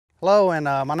Hello, and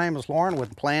my name is Lauren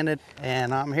with Planted,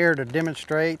 and I'm here to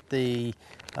demonstrate the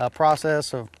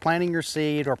process of planting your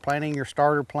seed or planting your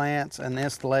starter plants and the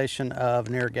installation of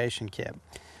an irrigation kit.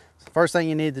 So the first thing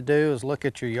you need to do is look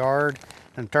at your yard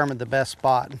and determine the best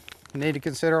spot. You need to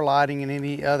consider lighting and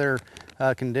any other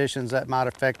conditions that might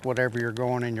affect whatever you're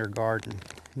growing in your garden.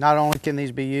 Not only can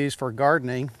these be used for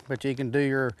gardening, but you can do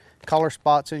your color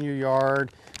spots in your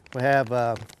yard. We have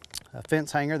a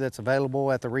fence hanger that's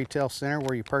available at the retail center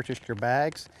where you purchased your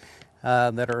bags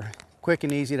that are quick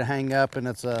and easy to hang up, and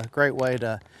it's a great way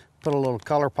to put a little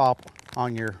color pop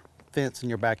on your fence in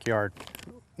your backyard.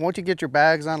 Once you get your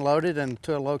bags unloaded and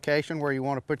to a location where you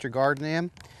want to put your garden in,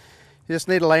 you just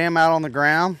need to lay them out on the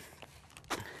ground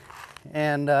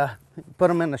and put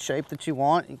them in the shape that you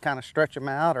want. You kind of stretch them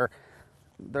out, or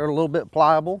they're a little bit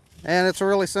pliable, and it's a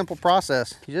really simple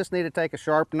process. You just need to take a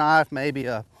sharp knife, maybe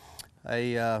a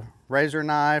razor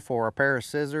knife or a pair of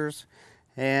scissors,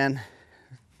 and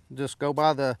just go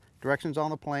by the directions on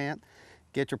the plant,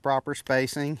 get your proper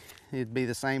spacing. It'd be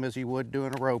the same as you would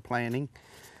doing a row planting.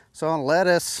 So on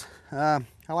lettuce, I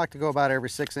like to go about every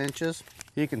 6 inches.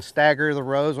 You can stagger the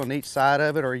rows on each side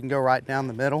of it, or you can go right down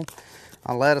the middle.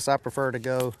 On lettuce, I prefer to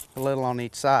go a little on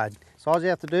each side. So all you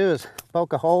have to do is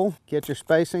poke a hole, get your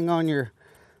spacing on your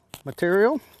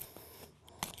material,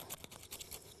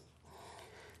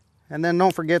 and then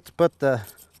don't forget to put the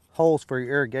holes for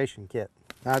your irrigation kit.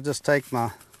 Now I just take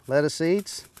my lettuce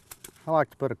seeds. I like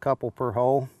to put a couple per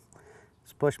hole.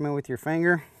 Just push them in with your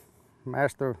finger,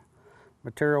 mash the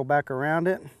material back around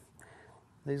it.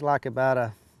 These like about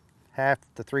a 1/2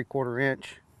 to 3/4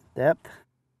 inch depth.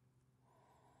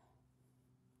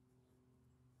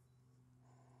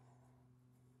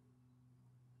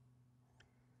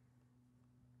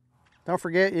 Don't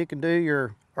forget, you can do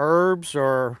your herbs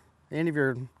or any of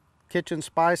your kitchen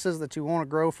spices that you want to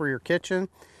grow for your kitchen.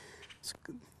 It's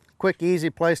a quick, easy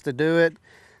place to do it.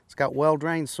 It's got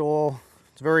well-drained soil.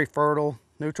 It's very fertile,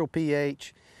 neutral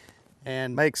pH,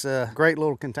 and makes a great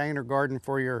little container garden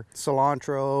for your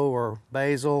cilantro or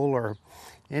basil or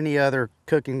any other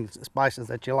cooking spices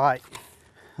that you like.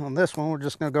 On this one, we're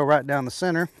just going to go right down the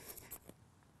center.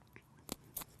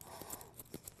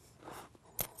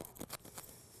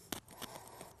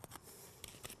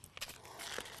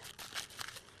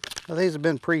 Well, these have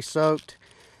been pre-soaked,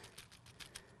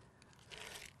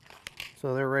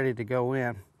 so they're ready to go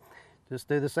in. Just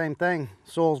do the same thing.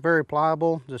 Soil's very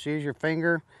pliable. Just use your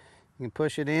finger. You can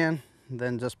push it in,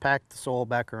 then just pack the soil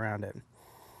back around it.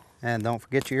 And don't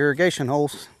forget your irrigation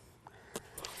holes.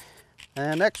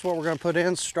 And next, what we're going to put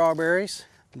in is strawberries.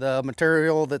 The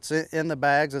material that's in the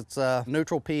bags, it's a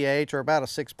neutral pH, or about a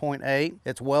 6.8.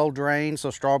 It's well drained,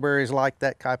 so strawberries like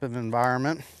that type of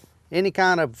environment. Any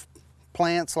kind of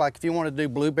plants, like if you want to do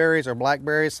blueberries or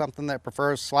blackberries, something that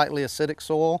prefers slightly acidic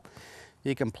soil,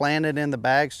 you can plant it in the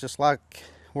bags just like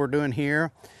we're doing here.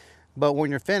 But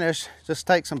when you're finished, just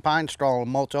take some pine straw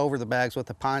and mulch over the bags with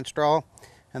the pine straw,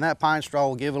 and that pine straw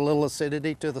will give a little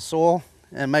acidity to the soil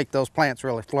and make those plants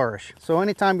really flourish. So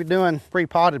anytime you're doing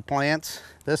pre-potted plants,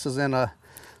 this is in a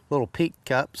little peat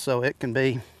cup, so it can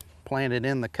be planted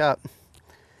in the cup.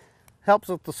 Helps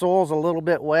if the soil's a little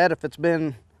bit wet. If it's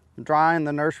been dry in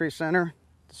the nursery center,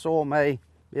 the soil may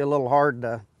be a little hard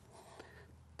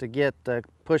to get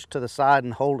pushed to the side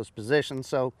and hold its position,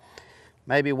 so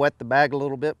maybe wet the bag a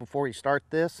little bit before you start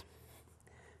this.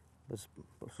 Just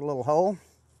push a little hole,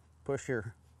 push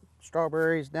your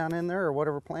strawberries down in there or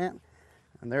whatever plant,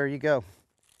 and there you go.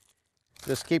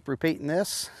 Just keep repeating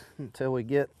this until we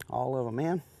get all of them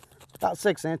in. About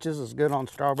 6 inches is good on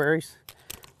strawberries.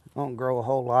 Won't grow a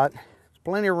whole lot. There's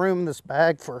plenty of room in this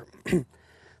bag for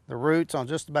the roots on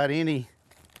just about any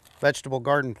vegetable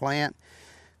garden plant.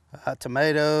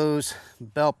 Tomatoes,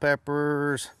 bell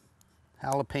peppers,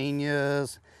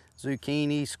 jalapenos,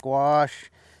 zucchini, squash,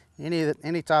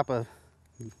 any type of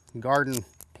garden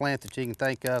plant that you can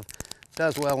think of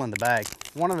does well in the bag.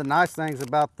 One of the nice things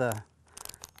about the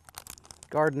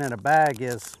garden in a bag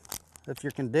is if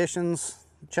your conditions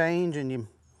change and you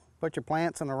put your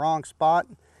plants in the wrong spot,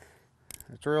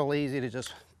 it's real easy to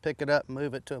just pick it up and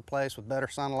move it to a place with better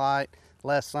sunlight,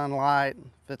 less sunlight.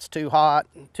 If it's too hot,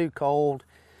 too cold.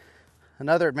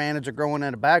 Another advantage of growing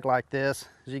in a bag like this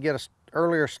is you get an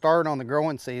earlier start on the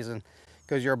growing season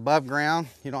because you're above ground.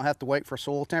 You don't have to wait for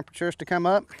soil temperatures to come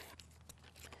up.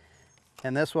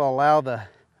 And this will allow the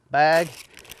bag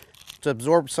to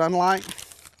absorb sunlight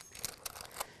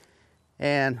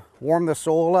and warm the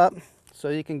soil up so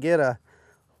you can get a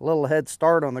little head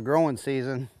start on the growing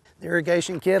season. The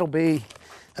irrigation kit will be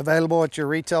available at your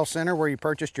retail center where you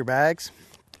purchased your bags.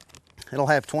 It'll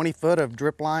have 20 foot of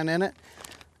drip line in it,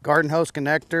 garden hose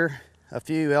connector, a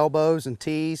few elbows and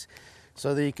T's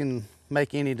so that you can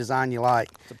make any design you like.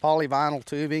 It's a polyvinyl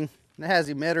tubing. It has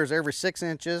emitters every 6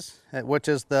 inches, which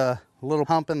is the little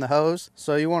hump in the hose.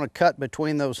 So you want to cut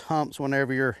between those humps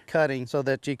whenever you're cutting so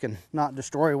that you can not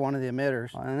destroy one of the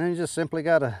emitters. And then you just simply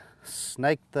got to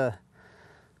snake the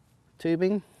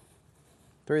tubing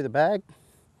through the bag.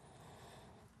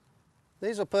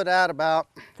 These will put out about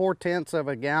 4/10 of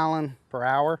a gallon per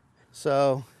hour.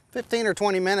 So 15 or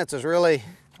 20 minutes is really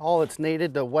all that's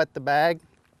needed to wet the bag.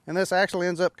 And this actually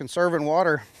ends up conserving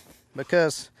water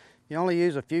because you only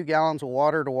use a few gallons of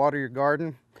water to water your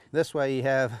garden. This way you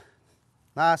have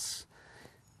nice,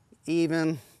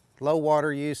 even, low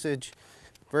water usage,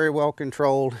 very well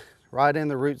controlled, right in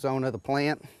the root zone of the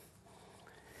plant.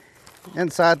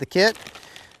 Inside the kit,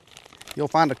 you'll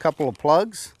find a couple of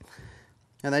plugs,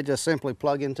 and they just simply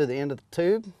plug into the end of the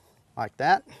tube like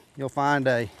that. You'll find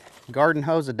a garden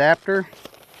hose adapter.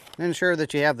 Ensure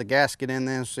that you have the gasket in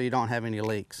there so you don't have any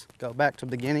leaks. Go back to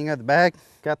the beginning of the bag,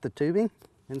 got the tubing,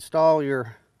 install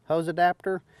your hose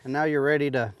adapter, and now you're ready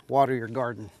to water your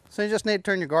garden. So you just need to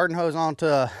turn your garden hose on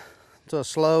to a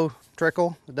slow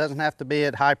trickle. It doesn't have to be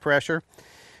at high pressure.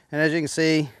 And as you can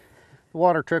see, the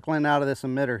water trickling out of this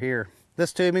emitter here.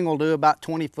 This tubing will do about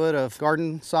 20 foot of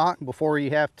garden sock before you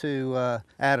have to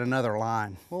add another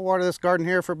line. We'll water this garden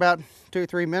here for about 2 or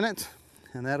 3 minutes,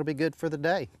 and that'll be good for the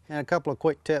day. And a couple of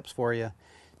quick tips for you.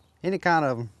 Any kind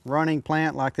of running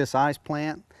plant like this ice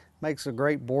plant makes a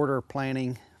great border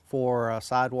planting for a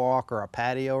sidewalk or a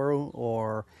patio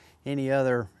or any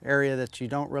other area that you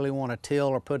don't really want to till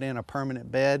or put in a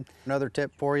permanent bed. Another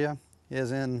tip for you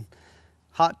is in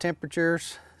hot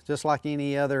temperatures, just like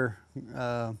any other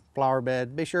flower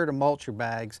bed, be sure to mulch your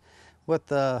bags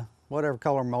with whatever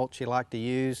color mulch you like to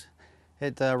use.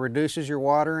 It reduces your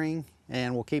watering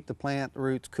and will keep the plant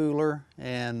roots cooler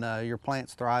and your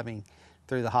plants thriving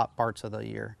through the hot parts of the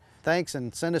year. Thanks,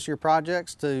 and send us your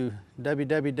projects to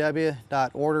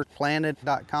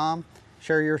www.orderplanted.com.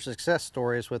 Share your success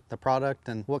stories with the product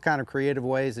and what kind of creative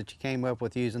ways that you came up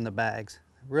with using the bags.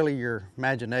 Really, your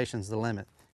imagination's the limit.